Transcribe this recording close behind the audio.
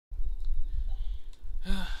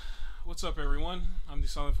What's up, everyone? I'm the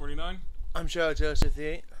Silent49, I'm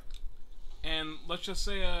Shadow58. and let's just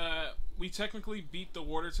say we technically beat the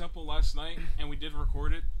water temple last night, and we did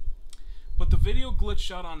record it, but the video glitched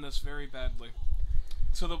out on this very badly,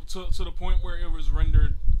 to the point where it was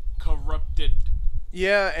rendered corrupted.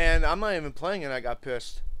 Yeah, and I'm not even playing it. I got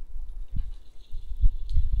pissed.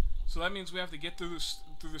 So that means we have to get through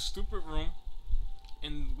the stupid room,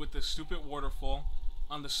 and with the stupid waterfall,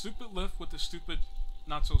 on the stupid lift with the stupid,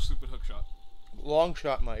 not so stupid hookshot. Long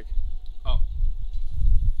shot, Mike. Oh.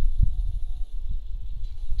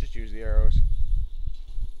 Just use the arrows.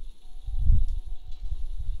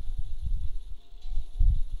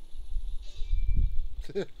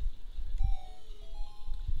 Because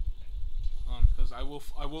I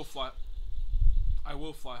will fly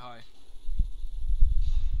high.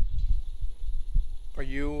 Are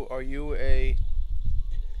you a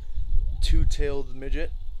two-tailed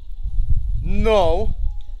midget? No.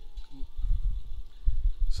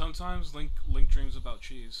 Sometimes Link dreams about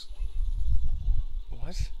cheese.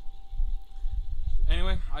 What?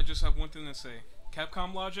 Anyway, I just have one thing to say.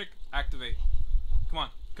 Capcom logic, activate. Come on,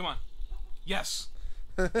 come on. Yes.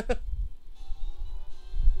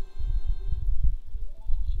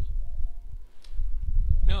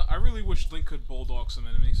 No, I really wish Link could bulldog some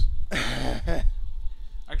enemies.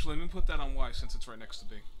 Actually, let me put that on Y since it's right next to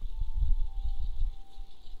B.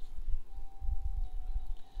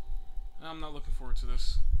 I'm not looking forward to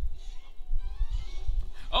this.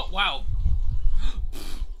 Oh, wow.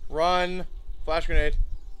 Run. Flash grenade.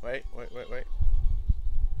 Wait.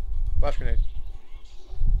 Flash grenade.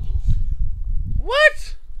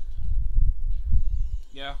 What?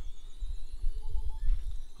 Yeah.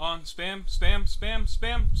 On, spam.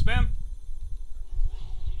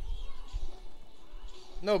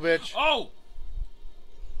 No, bitch. Oh!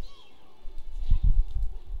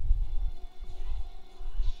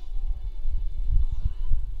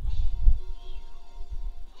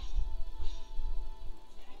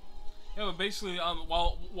 Yeah, but basically,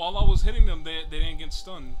 while I was hitting them, they didn't get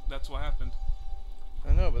stunned. That's what happened.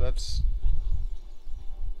 I know, but that's...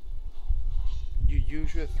 You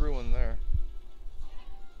should have threw one there.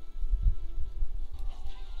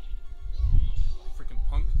 Freaking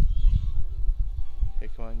punk. Hey,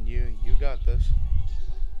 come on, you got this.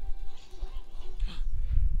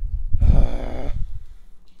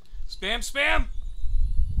 Spam!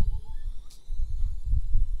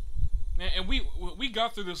 And we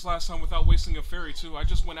got through this last time without wasting a fairy too. I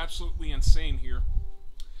just went absolutely insane here.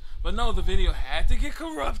 But no, the video had to get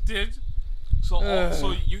corrupted.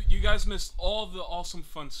 So you guys missed all the awesome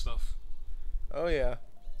fun stuff. Oh yeah.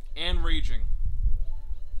 And raging.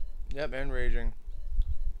 Yep, and raging.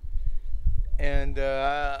 And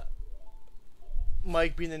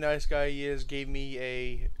Mike, being the nice guy he is, gave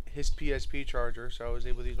me his PSP charger, so I was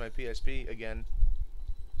able to use my PSP again.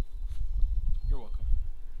 You're welcome.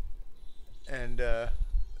 And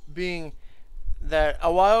being that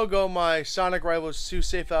a while ago my Sonic Rivals 2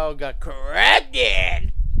 save file got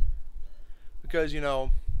corrupted because, you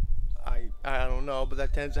know, I don't know, but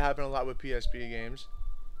that tends to happen a lot with PSP games.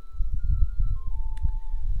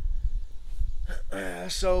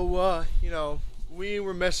 So you know, we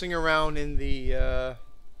were messing around in the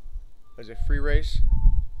what is it, free race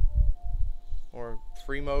or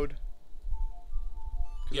free mode?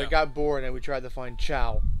 Because Yeah. I got bored and we tried to find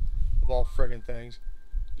Chow of all friggin' things.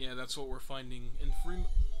 Yeah, that's what we're finding in free.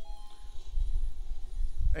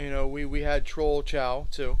 And, you know, we had Troll Chow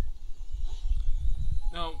too.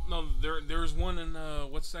 No, there's one in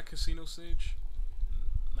what's that casino stage?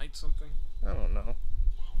 Night something. I don't know.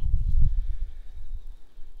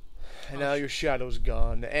 And now your shadow's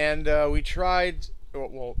gone. And we tried.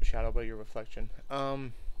 Well, shadow, but your reflection. Oh,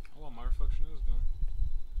 well, my reflection is gone.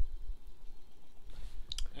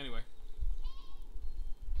 Anyway.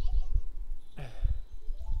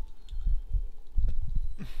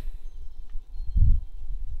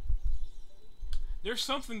 There's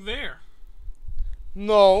something there.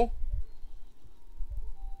 No.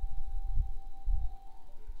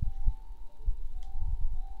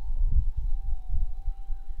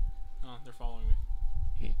 Oh, they're following me.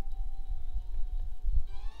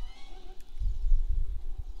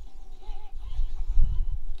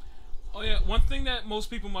 Oh yeah, one thing that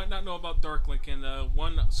most people might not know about Dark Link, and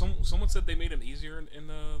someone said they made him easier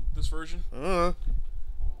in this version.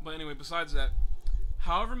 But anyway, besides that,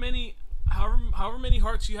 however many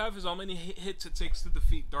hearts you have is how many hits it takes to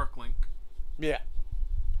defeat Dark Link. Yeah.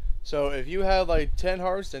 So if you have like 10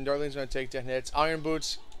 hearts, then Dark Link's gonna take 10 hits. Iron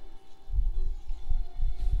Boots.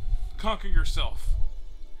 Conquer yourself.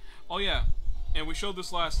 Oh yeah, and we showed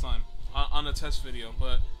this last time on a test video,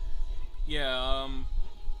 but Yeah,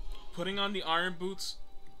 putting on the iron boots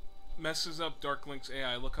messes up Dark Link's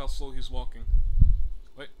AI. Look how slow he's walking.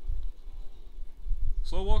 Wait.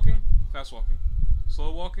 Slow walking, fast walking.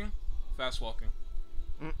 Slow walking, fast walking.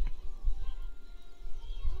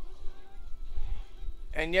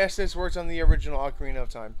 And yes, this works on the original Ocarina of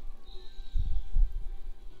Time.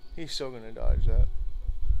 He's still gonna dodge that.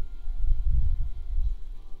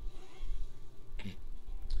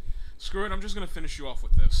 Screw it, I'm just gonna finish you off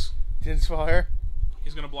with this. Din's fire.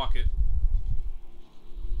 He's gonna block it.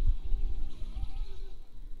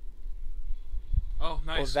 Oh,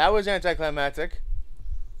 nice. Well, that was anticlimactic.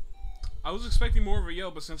 I was expecting more of a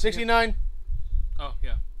yell, but since 69. Oh,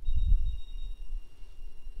 yeah.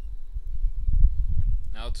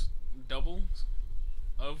 Now it's double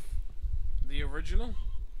of the original.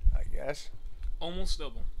 I guess. Almost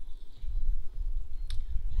double.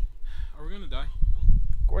 Are we gonna die?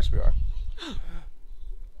 Of course we are.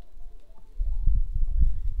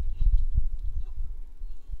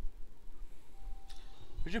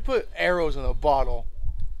 We should put arrows in a bottle.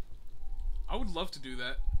 I would love to do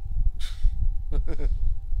that.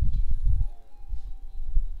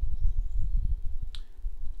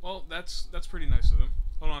 Well, that's pretty nice of him.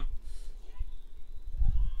 Hold on.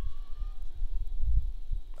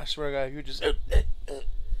 I swear to God, if you just...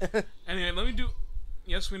 Anyway, let me do...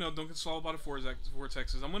 Yes, we know, don't get swallowed by the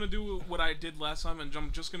vortexes. I'm going to do what I did last time, and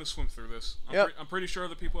I'm just going to swim through this. I'm pretty sure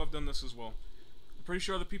other people have done this as well. I'm pretty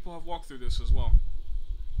sure other people have walked through this as well.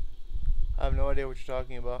 I have no idea what you're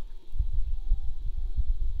talking about.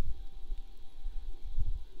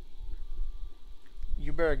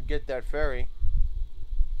 You better get that ferry.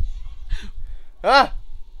 Ah!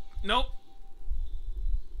 Nope.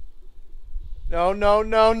 No, no,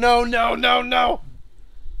 no, no, no, no, no!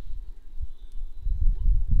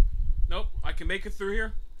 Nope, I can make it through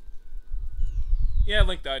here. Yeah,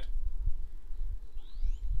 Link died.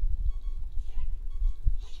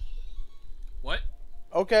 What?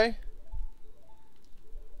 Okay.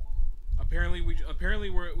 Apparently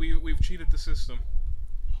we've cheated the system.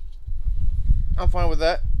 I'm fine with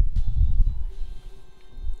that.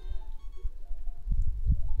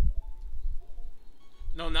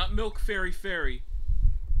 No, not Milk Fairy Fairy.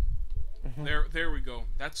 There we go.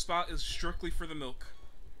 That spot is strictly for the milk.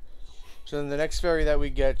 So then the next ferry that we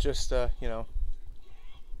get, just you know.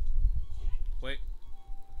 Wait.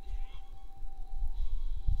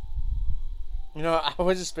 You know, I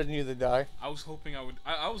was expecting you to die. I was hoping I would.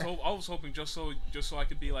 I was hoping just so I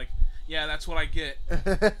could be like, yeah, that's what I get.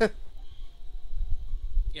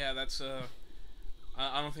 Yeah, that's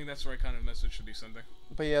I don't think that's the right kind of message to be sending.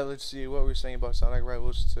 But yeah, let's see what we're saying about Sonic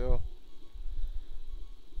Rivals 2.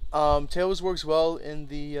 Tails works well in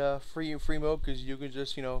the free mode because you can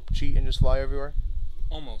just, you know, cheat and just fly everywhere.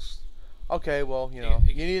 Almost. Okay, well, you know,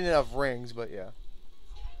 you need enough rings, but yeah.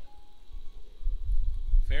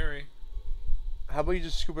 Fairy. How about you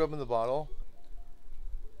just scoop it up in the bottle,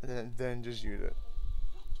 and then just use it.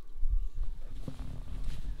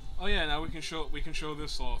 Oh yeah, now we can show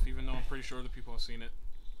this off, even though I'm pretty sure other people have seen it.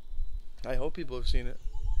 I hope people have seen it.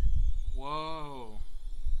 Whoa.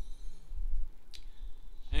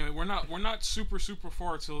 Anyway, we're not super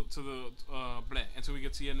far until we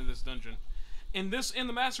get to the end of this dungeon. In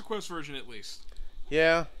the Master Quest version, at least.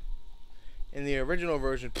 Yeah. In the original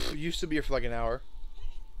version, it used to be here for like an hour.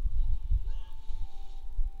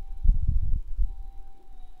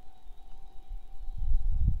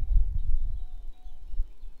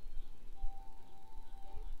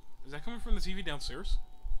 Is that coming from the TV downstairs?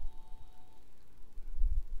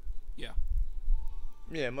 Yeah.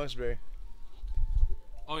 Yeah, it must be.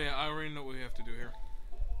 Oh yeah, I already know what we have to do here.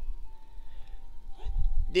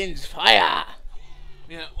 Din's fire!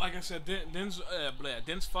 Yeah, like I said, Din's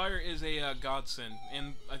fire is a godsend,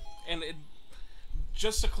 and it,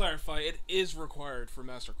 just to clarify, it is required for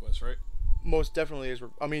Master Quest, right? Most definitely is.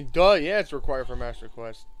 I mean, duh, yeah, it's required for Master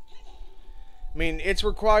Quest. I mean, it's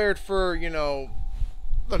required for, you know,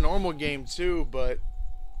 the normal game too, but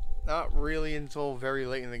not really until very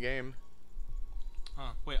late in the game.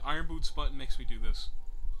 Huh. Wait, Iron Boots button makes me do this.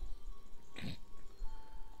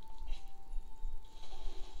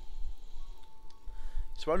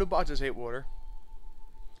 So why do boxes hate water?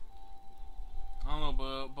 I don't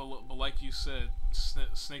know, but like you said,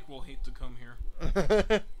 Snake will hate to come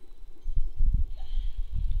here.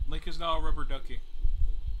 Link is now a rubber ducky.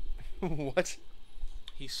 What?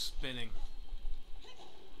 He's spinning.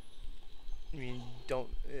 I mean, don't...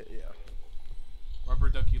 yeah. Rubber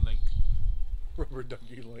ducky Link. Rubber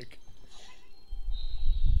ducky Link.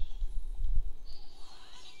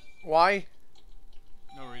 Why?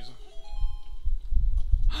 No reason.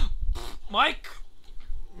 Mike!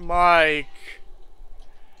 Mike.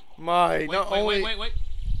 Wait, Not wait.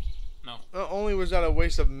 No. Not only was that a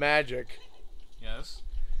waste of magic, Yes.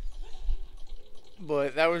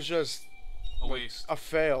 but that was just A waste. a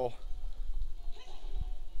fail.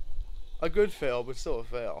 A good fail, but still a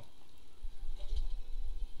fail.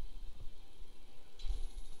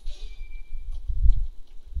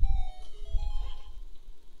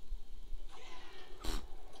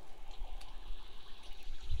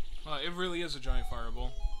 It really is a giant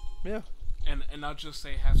fireball. Yeah. And not just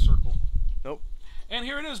a half circle. Nope. And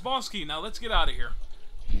here it is, boss key. Now let's get out of here.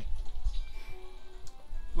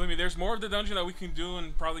 Believe me, there's more of the dungeon that we can do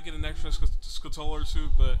and probably get an extra scatula or two,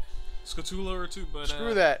 but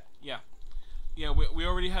Screw that. Yeah. Yeah, we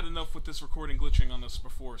already had enough with this recording glitching on this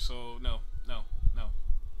before, so no.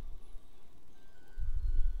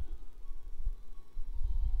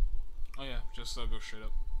 Oh yeah, just go straight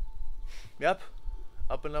up. Yep.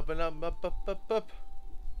 Up and up and up.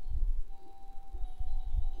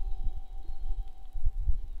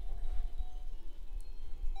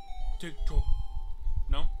 TikTok.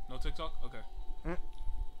 No TikTok. Okay.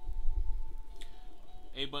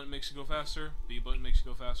 A button makes you go faster. B button makes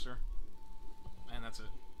you go faster. And that's it.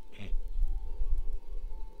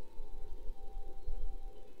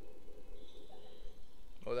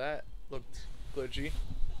 Oh, that looked glitchy.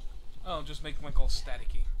 Oh, just make my call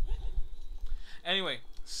staticky. Anyway,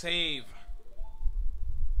 save.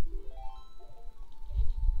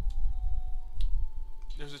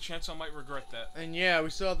 There's a chance I might regret that. And yeah, we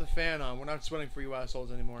still have the fan on. We're not sweating for you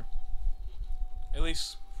assholes anymore. At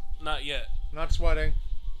least, not yet. Not sweating.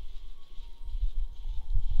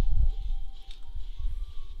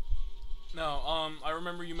 No, I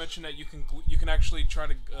remember you mentioned that you can actually try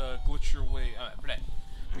to glitch your way.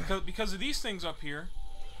 Because of these things up here,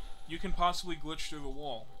 you can possibly glitch through the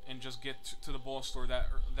wall and just get to the boss store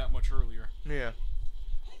that much earlier. Yeah.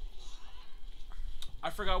 I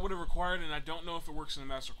forgot what it required, and I don't know if it works in the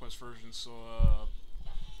Master Quest version. So,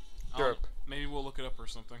 maybe we'll look it up or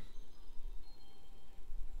something.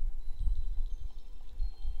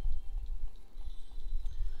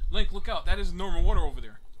 Link, look out! That is normal water over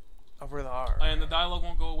there. Over there. And the dialogue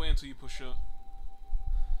won't go away until you push up.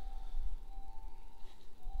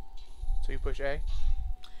 So you push A?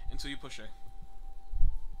 Until you push A.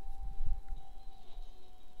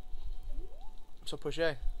 So push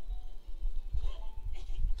A.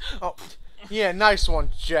 Oh, yeah, nice one,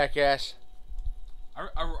 jackass.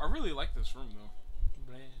 I really like this room, though.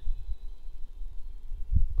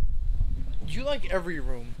 You like every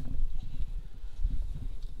room.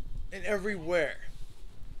 And everywhere.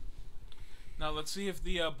 Now let's see if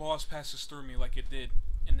the boss passes through me like it did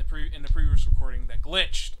in the previous recording that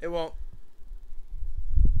glitched. It won't.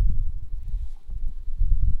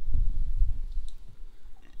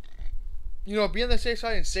 You know, be on the safe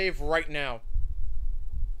side and save right now.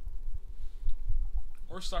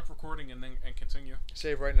 Or stop recording and continue.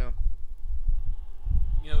 Save right now.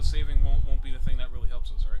 You know, saving won't be the thing that really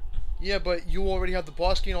helps us, right? Yeah, but you already have the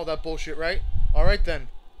boss key and all that bullshit, right? All right then.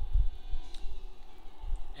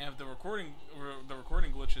 And if the recording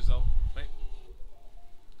glitches out, right?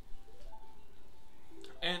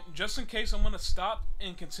 And just in case, I'm gonna stop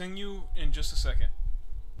and continue in just a second.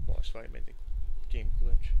 Boss fight made the game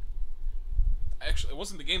glitch. Actually, it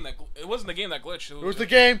wasn't the game that glitched. It was the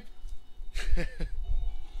game.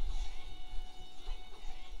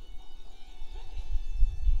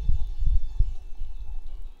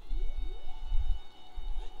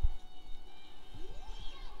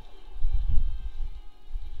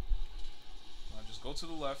 Go to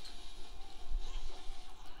the left.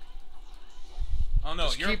 Oh no,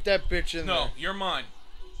 Just keep that bitch in there. No, you're mine.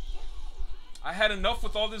 I had enough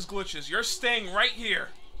with all these glitches. You're staying right here.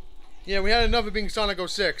 Yeah, we had enough of being Sonic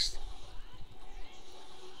 06.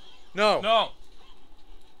 No. No.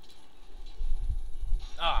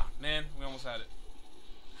 Ah, man, we almost had it.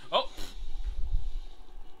 Oh.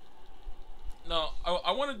 No,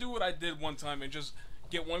 I want to do what I did one time and just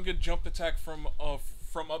get one good jump attack from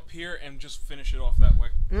up here and just finish it off that way.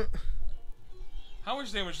 How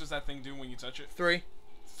much damage does that thing do when you touch it? 3.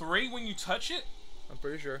 3 when you touch it? I'm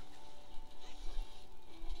pretty sure.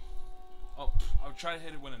 Oh, I'll try to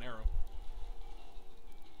hit it with an arrow.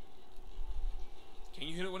 Can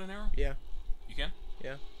you hit it with an arrow? Yeah. You can?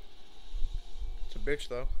 Yeah. It's a bitch,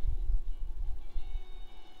 though.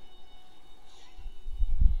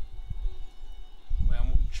 Wait,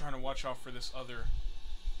 I'm trying to watch out for this other...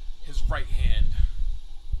 his right hand.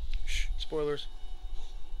 Shh. Spoilers.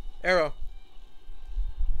 Arrow.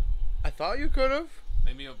 I thought you could have.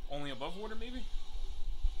 Maybe only above water, maybe?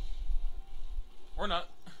 Or not.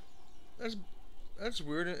 That's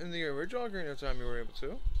weird. In the original Ocarina of Time, you were able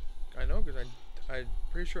to. I know, because I'm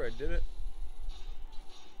pretty sure I did it.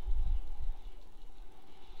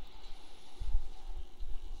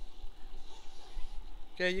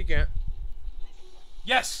 Okay, you can't.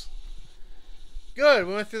 Yes! Good,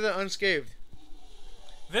 we went through that unscathed.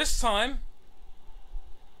 This time,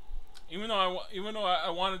 even though I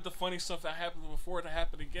wanted the funny stuff that happened before to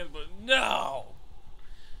happen again, but no!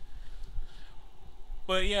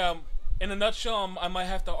 But yeah, in a nutshell, I might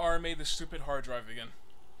have to RMA this stupid hard drive again.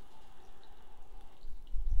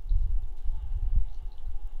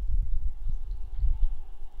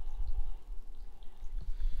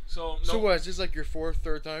 So, no. So what, is this like your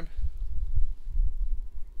third time?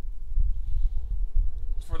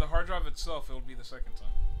 For the hard drive itself, it would be the second time.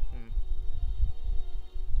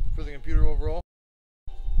 For the computer overall?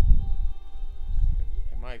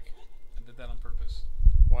 Hey, Mike. I did that on purpose.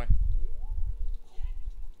 Why?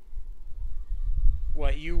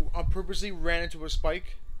 What, you purposely ran into a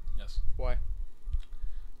spike? Yes. Why?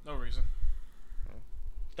 No reason. Oh.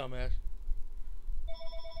 Dumbass.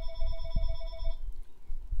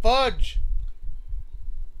 Fudge!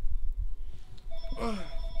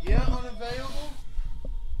 Yeah, unavailable?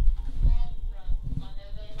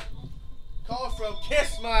 Call from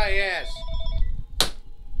Kiss My Ass!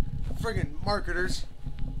 Friggin' marketers.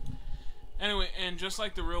 Anyway, and just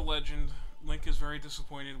like the real legend, Link is very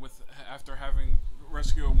disappointed with after having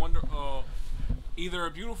rescued either a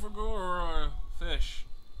beautiful girl or a fish.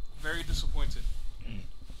 Very disappointed.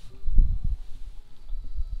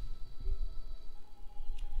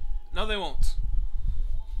 No, they won't.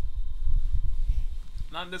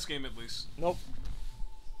 Not in this game, at least. Nope.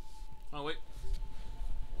 Oh, wait.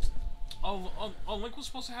 Oh, Link was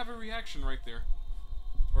supposed to have a reaction right there.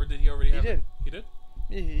 Or did he already have it? He did?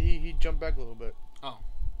 He jumped back a little bit. Oh.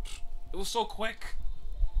 It was so quick.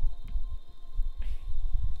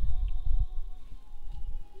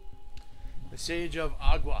 The Sage of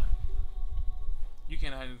Agua. You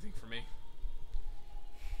can't hide anything from me.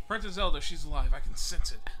 Princess Zelda, she's alive. I can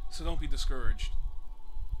sense it. So don't be discouraged.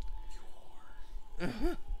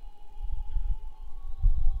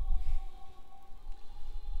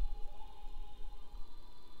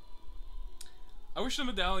 I wish the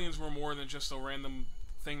medallions were more than just a random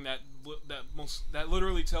thing that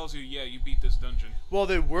literally tells you, yeah, you beat this dungeon. Well,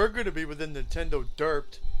 they were going to be, but then Nintendo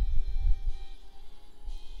derped.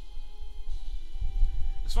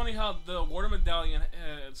 It's funny how the water medallion,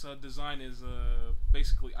 its design is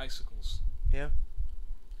basically icicles. Yeah.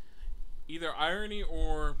 Either irony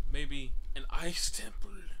or maybe an ice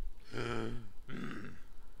temple.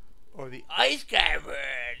 Or the ice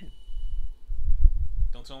cavern.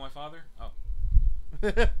 Don't tell my father? Oh.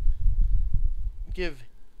 Give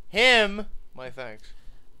him my thanks.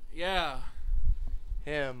 Yeah.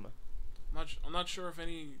 Him. I'm not sure if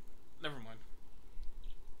any... Never mind.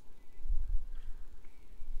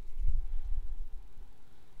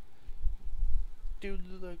 Dude,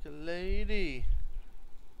 look like a lady.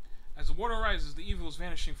 As the water rises, the evil is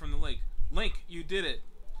vanishing from the lake. Link, you did it.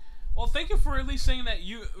 Well, thank you for at least saying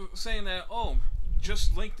that. Oh,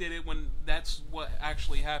 just Link did it when that's what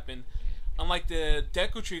actually happened. Unlike the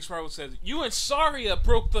Deku Tree where it says, "You and Saria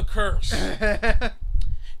broke the curse."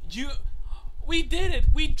 We did it.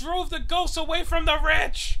 We drove the ghosts away from the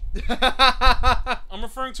rich. I'm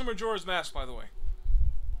referring to Majora's Mask, by the way.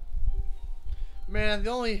 Man,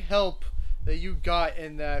 the only help that you got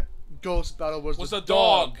in that ghost battle was the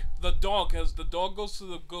dog. The dog goes to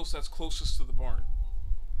the ghost that's closest to the barn.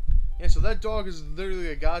 Yeah, so that dog is literally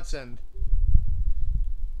a godsend.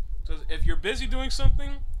 So if you're busy doing something,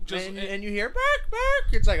 and you hear bark,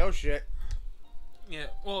 bark, it's like, oh shit. Yeah,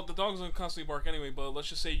 well, the dog's gonna constantly bark anyway, but let's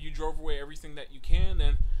just say you drove away everything that you can,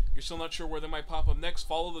 and you're still not sure where they might pop up next.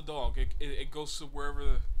 Follow the dog. It goes to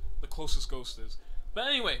wherever the closest ghost is. But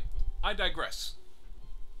anyway, I digress.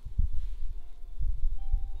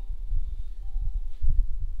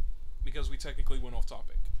 Because we technically went off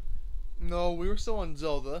topic. No, we were still on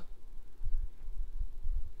Zelda.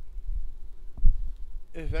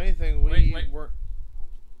 If anything, we weren't.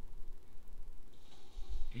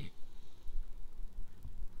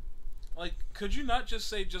 Like, could you not just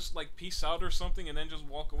say like peace out or something and then just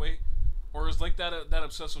walk away? Or is like that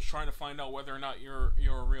obsessed with trying to find out whether or not you're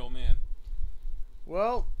a real man?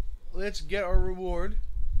 Well, let's get our reward.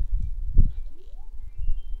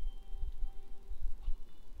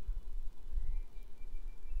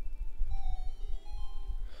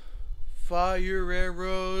 Fire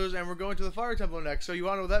arrows, and we're going to the fire temple next. So you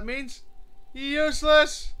want to know what that means?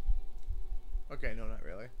 Useless. Okay, no, not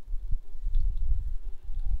really.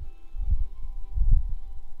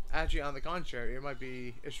 Actually, on the contrary, it might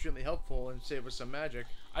be extremely helpful and save us some magic.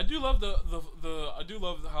 I do love I do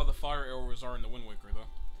love how the fire arrows are in the Wind Waker though.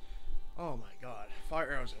 Oh my god, fire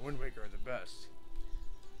arrows and Wind Waker are the best.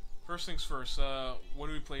 First things first, what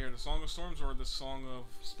do we play here? The Song of Storms or the Song of...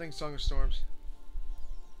 Song of Storms.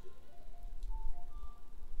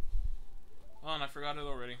 Oh, and I forgot it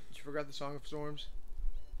already. You forgot the Song of Storms?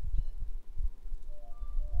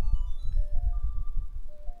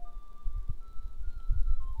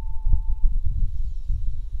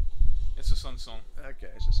 It's a Sun Song. Okay,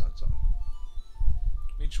 it's a Sun Song.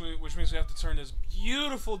 Which means we have to turn this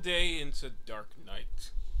beautiful day into dark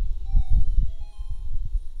night.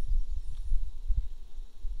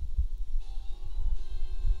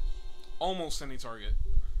 Almost any target.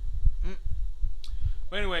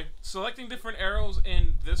 But anyway, selecting different arrows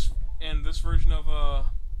in this version of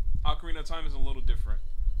Ocarina of Time is a little different.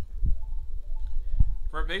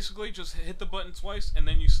 Where basically just hit the button twice and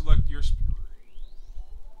then you select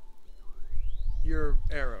your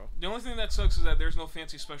arrow. The only thing that sucks is that there's no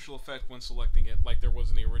fancy special effect when selecting it like there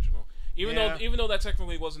was in the original. Even though that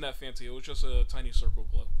technically wasn't that fancy, it was just a tiny circle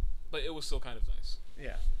glow. But it was still kind of nice.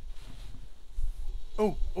 Yeah.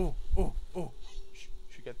 Oh.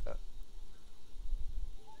 Should get that.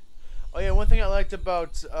 Oh yeah, one thing I liked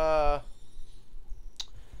about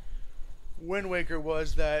Wind Waker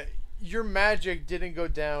was that your magic didn't go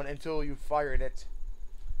down until you fired it.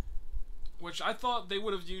 Which I thought they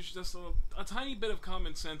would have used just a tiny bit of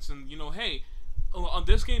common sense and, you know, hey,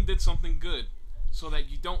 this game did something good so that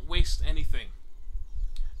you don't waste anything.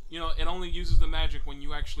 You know, it only uses the magic when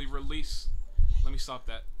you actually release. Let me stop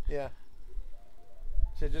that. Yeah.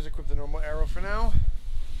 So just equip the normal arrow for now.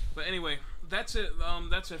 But anyway, that's it.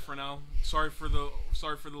 That's it for now. Sorry for the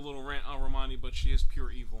little rant on Romani, but she is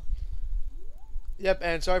pure evil. Yep,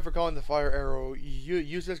 and sorry for calling the fire arrow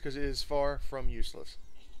useless because it is far from useless.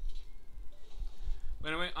 But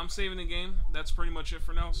anyway, I'm saving the game. That's pretty much it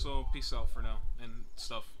for now. So peace out for now and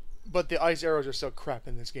stuff. But the ice arrows are still crap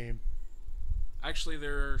in this game. Actually,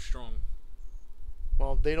 they're strong.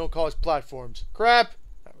 Well, they don't call us platforms. Crap.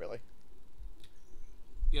 Not really.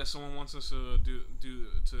 Yeah, someone wants us to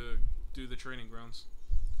do the training grounds.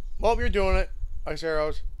 Well, you're doing it. Ice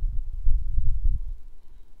arrows.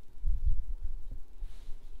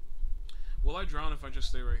 Will I drown if I just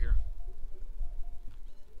stay right here?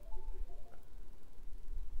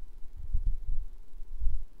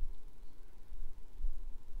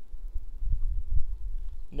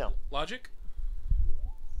 No. Logic?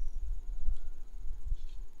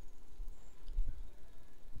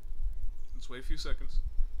 Let's wait a few seconds.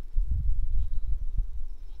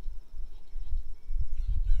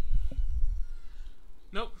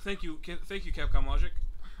 Nope, thank you, Capcom Logic.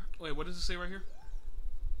 Wait, what does it say right here?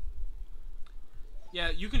 Yeah,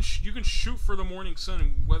 you can shoot for the morning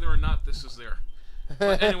sun, whether or not this is there.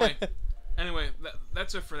 But anyway,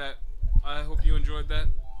 that's it for that. I hope you enjoyed that.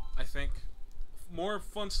 I think more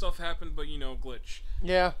fun stuff happened, but you know, glitch.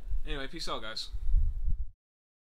 Yeah. Anyway, peace out, guys.